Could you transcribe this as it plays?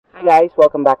Hi guys,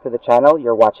 welcome back to the channel.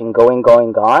 You're watching Going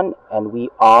Gone, and we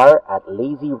are at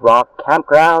Lazy Rock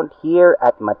Campground here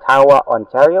at Mattawa,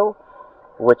 Ontario,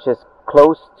 which is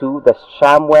close to the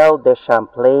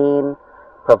Champlain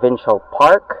Provincial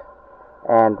Park.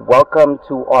 And welcome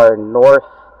to our North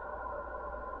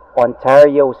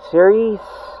Ontario series,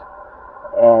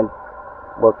 and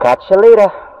we'll catch you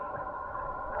later.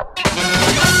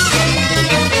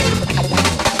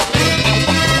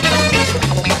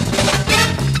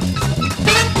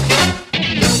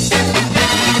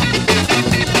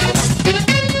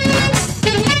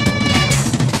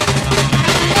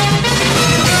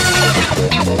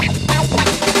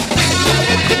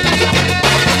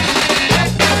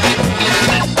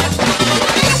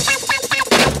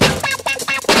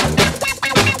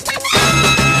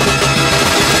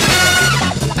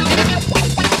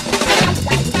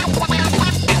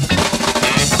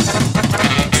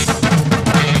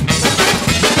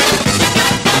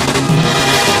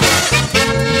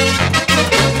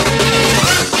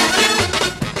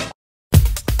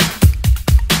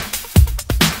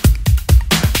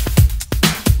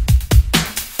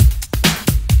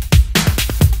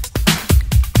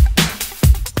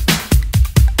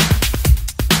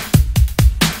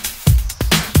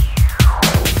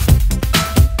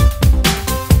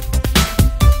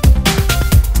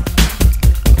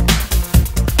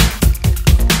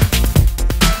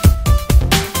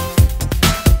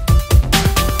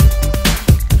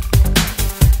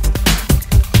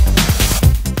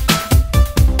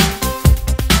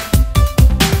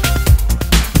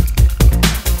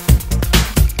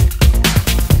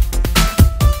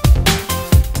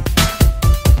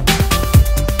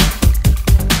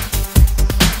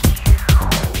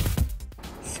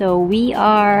 So we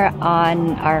are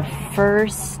on our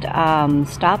first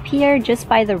stop here just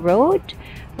by the road.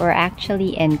 We're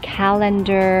actually in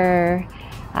Callander,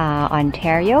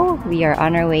 Ontario. We are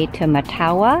on our way to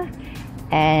Mattawa,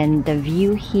 and the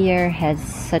view here has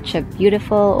such a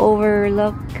beautiful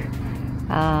overlook.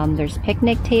 There's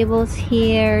picnic tables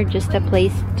here, just a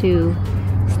place to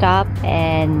stop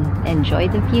and enjoy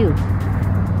the view.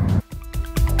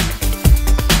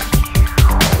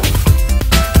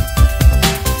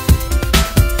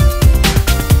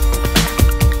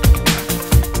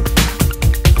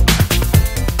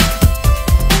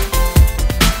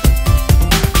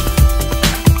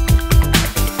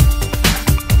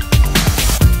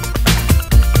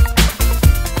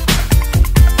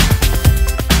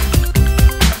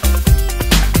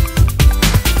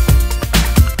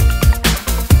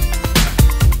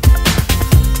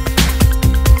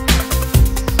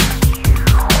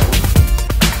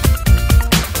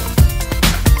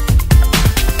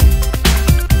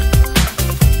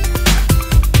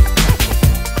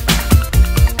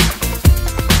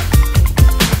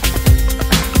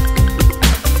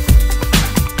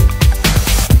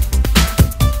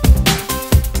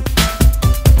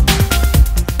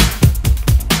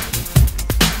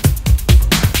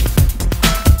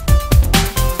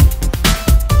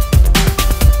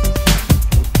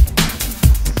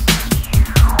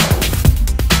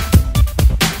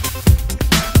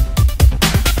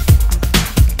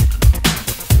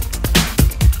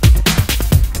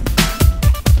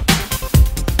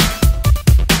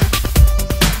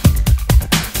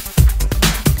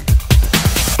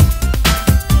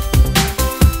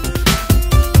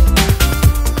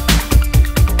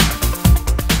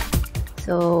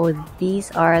 So these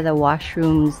are the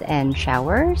washrooms and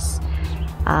showers.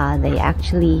 They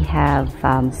actually have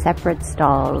separate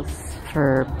stalls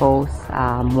for both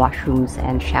washrooms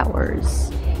and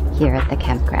showers here at the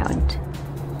campground.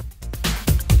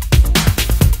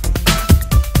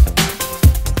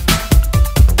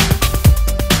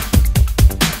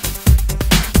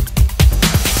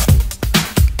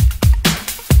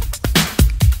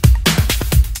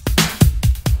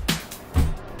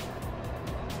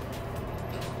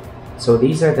 So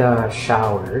these are the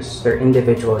showers. They're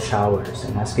individual showers,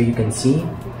 and as you can see,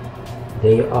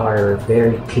 they are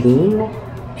very clean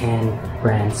and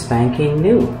brand spanking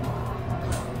new.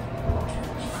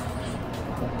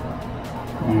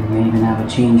 And we even have a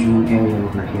change room area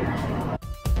over here.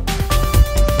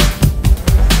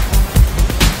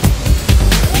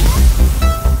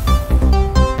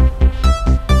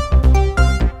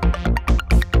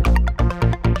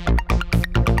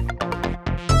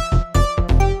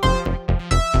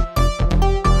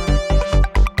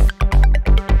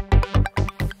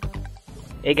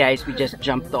 Hey guys, we just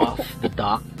jumped off the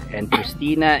dock and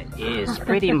Christina is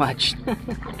pretty much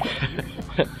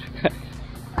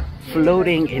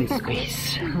floating in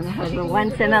space.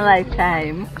 Once in a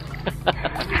lifetime.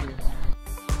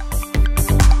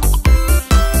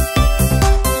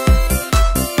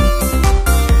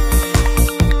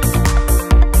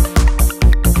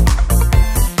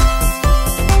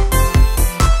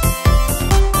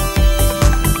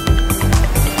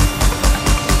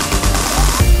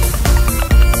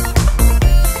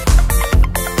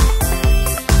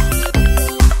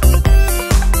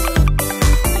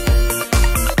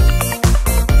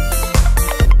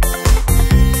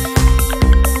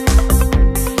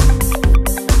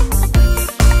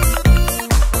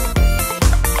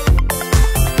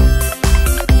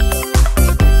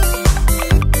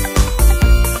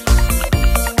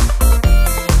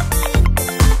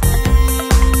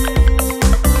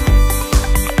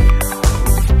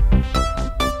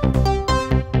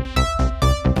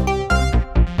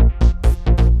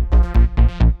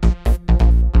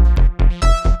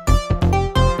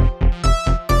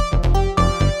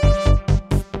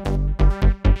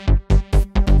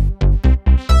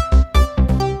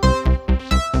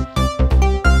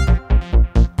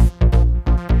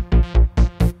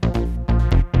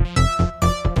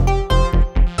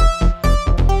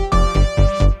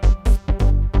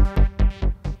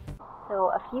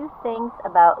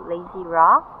 about Lazy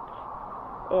Rock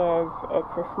is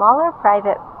it's a smaller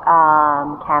private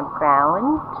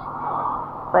campground,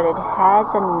 but it has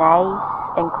a nice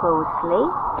enclosed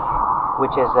lake.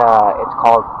 Which is, it's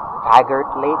called Taggart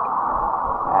Lake.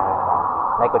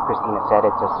 Like what Christina said,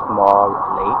 it's a small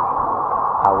lake.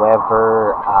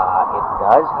 However, it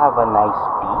does have a nice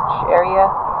beach area.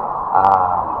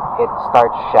 It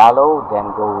starts shallow, then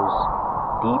goes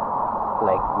deep,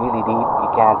 like really deep. You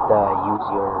can't you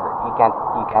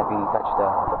can't really touch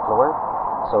the floor.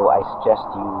 So I suggest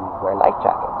you wear life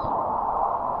jackets.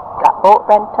 Got boat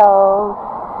rentals,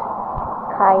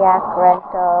 kayak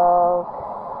rentals.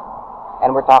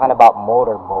 And we're talking about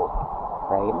motorboat,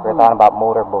 right? We're talking about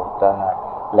motorboat,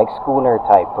 like schooner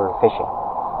type for fishing.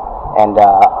 And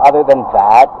other than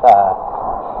that,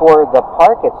 for the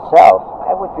park itself,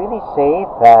 I would really say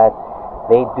that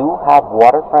they do have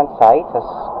waterfront sites, as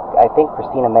I think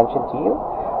Christina mentioned to you.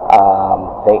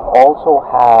 They also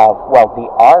have, well, they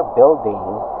are building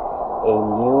a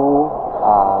new,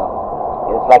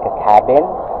 it's like a cabin.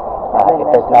 It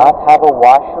does not have a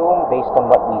washroom based on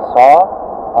what we saw.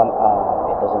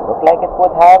 It doesn't look like it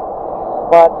would have,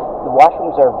 but the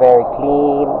washrooms are very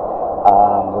clean.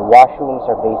 The washrooms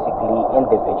are basically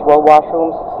individual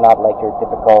washrooms. It's not like your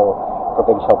typical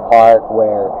provincial park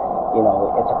where, you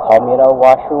know, it's a communal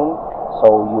washroom.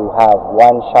 So you have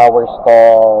one shower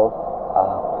stall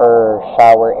per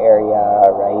shower area,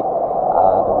 right?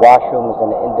 The washroom is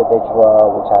an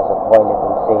individual, which has a toilet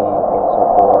and sink and so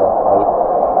forth, right?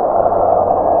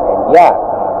 And yeah,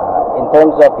 in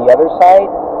terms of the other side,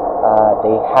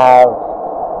 they have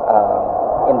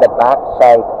in the back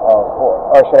side of,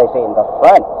 or should I say in the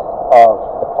front of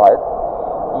the park,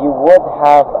 you would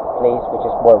have a place which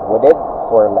is more wooded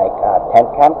for like tent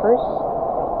campers,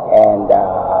 and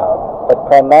but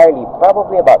primarily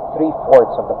probably about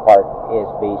 3/4 of the park is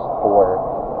based for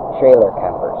trailer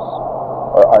campers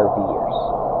or RVers.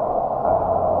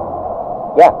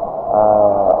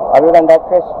 Other than that,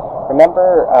 Chris,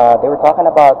 remember they were talking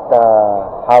about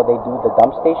how they do the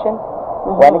dump station.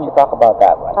 Why don't you talk about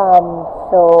that one?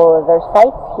 So their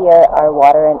sites here are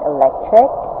water and electric,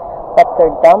 but their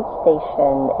dump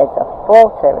station is a full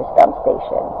service dump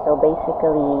station. So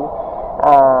basically,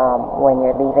 when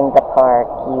you're leaving the park,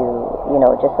 you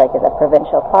know, just like at the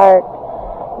Provincial Park,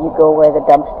 you go where the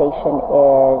dump station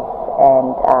is,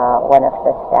 and one of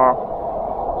the staff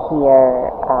here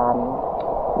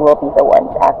will be the ones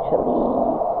actually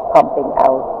pumping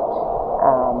out.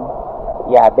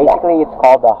 Basically it's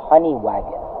called a honey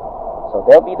wagon. So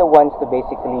they'll be the ones to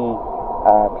basically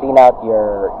clean out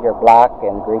your black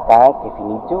and gray tank if you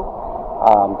need to.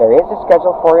 There is a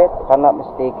schedule for it. If I'm not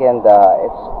mistaken,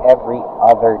 it's every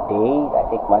other day. I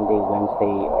think Monday,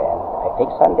 Wednesday, and I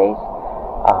think Sundays.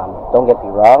 Don't get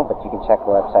me wrong, but you can check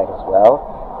the website as well.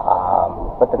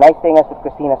 But the nice thing, as what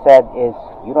Christina said, is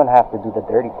you don't have to do the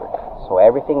dirty work. So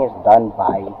everything is done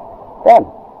by them.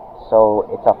 So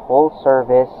it's a full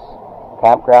service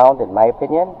campground, in my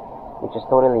opinion, which is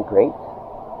totally great,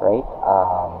 right?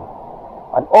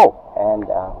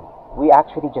 We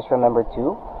actually just remembered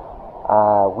too,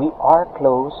 we are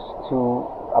close to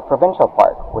a provincial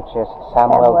park, which is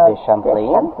Samuel de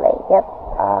Champlain. Yep.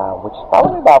 Which is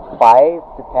probably about 5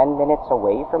 to 10 minutes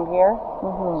away from here.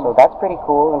 So that's pretty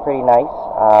cool and pretty nice.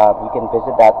 You can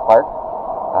visit that park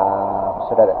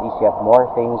so that at least you have more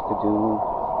things to do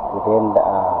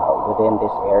within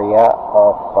this area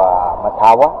of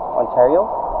Mattawa, Ontario.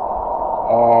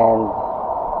 And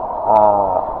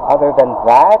other than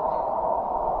that,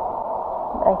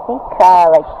 I think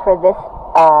like for this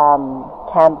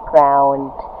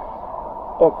campground,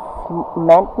 it's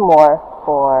meant more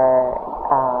for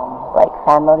like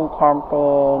family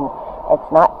camping.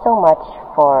 It's not so much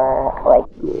for like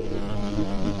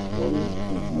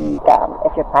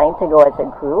if you're planning to go as a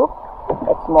group.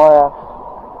 It's more of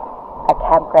a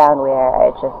campground where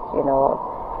it's just, you know,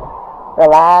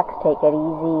 relax, take it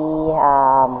easy.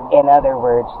 In other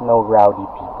words, no rowdy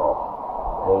people.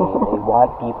 They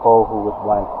want people who would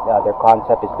want, their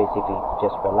concept is basically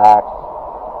just relax,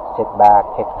 sit back,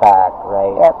 kick back,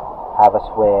 right? Yep. Have a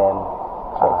swim.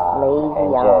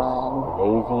 Lazy on. Just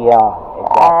lazy on.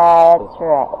 Exactly. That's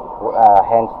right.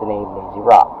 Hence the name Lazy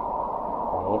Rock.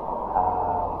 Right?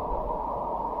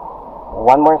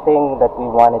 One more thing that we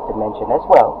wanted to mention as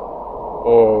well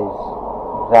is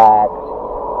that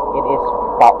it is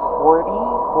about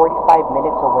 45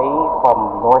 minutes away from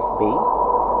North Bay.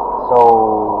 So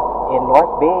in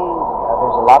North Bay,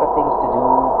 there's a lot of things to do.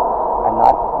 I'm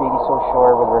not really so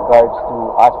sure with regards to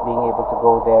us being able to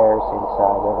go there since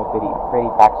we have a pretty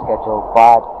packed schedule.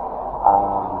 But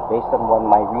based on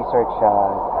my research,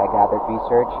 I gathered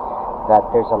research, that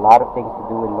there's a lot of things to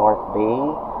do in North Bay.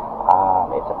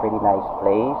 It's a pretty nice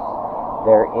place.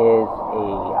 There is a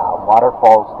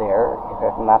waterfalls there.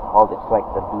 If I'm not called, it's like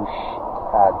the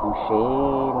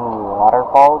Duchesne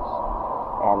waterfalls.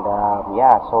 And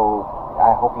yeah, so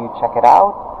I hope you check it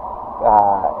out.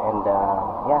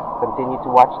 Yeah, continue to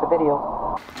watch the video.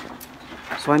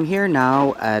 So I'm here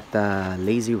now at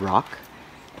Lazy Rock,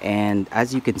 and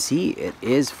as you can see, it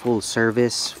is full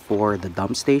service for the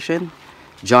dump station.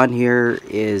 John here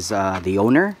is the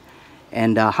owner.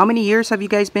 And how many years have you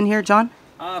guys been here, John?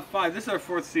 5. This is our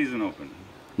 4th season open.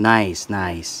 Nice,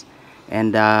 nice.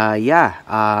 And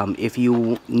yeah, if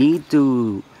you need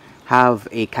to have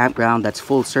a campground that's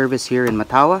full service here in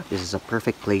Mattawa, this is a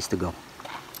perfect place to go.